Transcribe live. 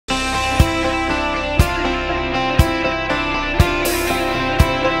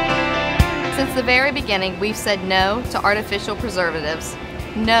the very beginning, we've said no to artificial preservatives,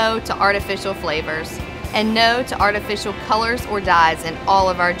 no to artificial flavors, and no to artificial colors or dyes in all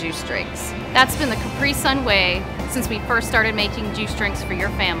of our juice drinks. That's been the Capri Sun Way since we first started making juice drinks for your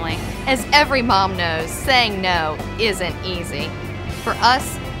family. As every mom knows, saying no isn't easy. For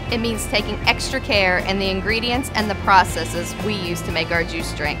us, it means taking extra care in the ingredients and the processes we use to make our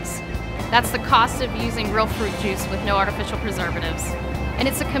juice drinks. That's the cost of using real fruit juice with no artificial preservatives. And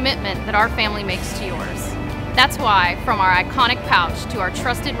it's a commitment that our family makes to yours. That's why, from our iconic pouch to our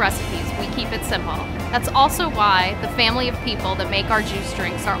trusted recipes, we keep it simple. That's also why the family of people that make our juice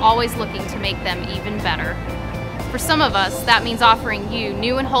drinks are always looking to make them even better. For some of us, that means offering you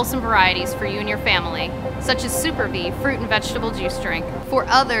new and wholesome varieties for you and your family, such as Super V fruit and vegetable juice drink. For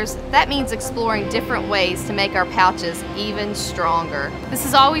others, that means exploring different ways to make our pouches even stronger. This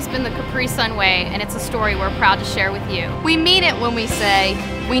has always been the Capri Sun Way, and it's a story we're proud to share with you. We mean it when we say,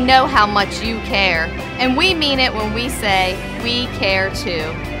 we know how much you care, and we mean it when we say, we care too.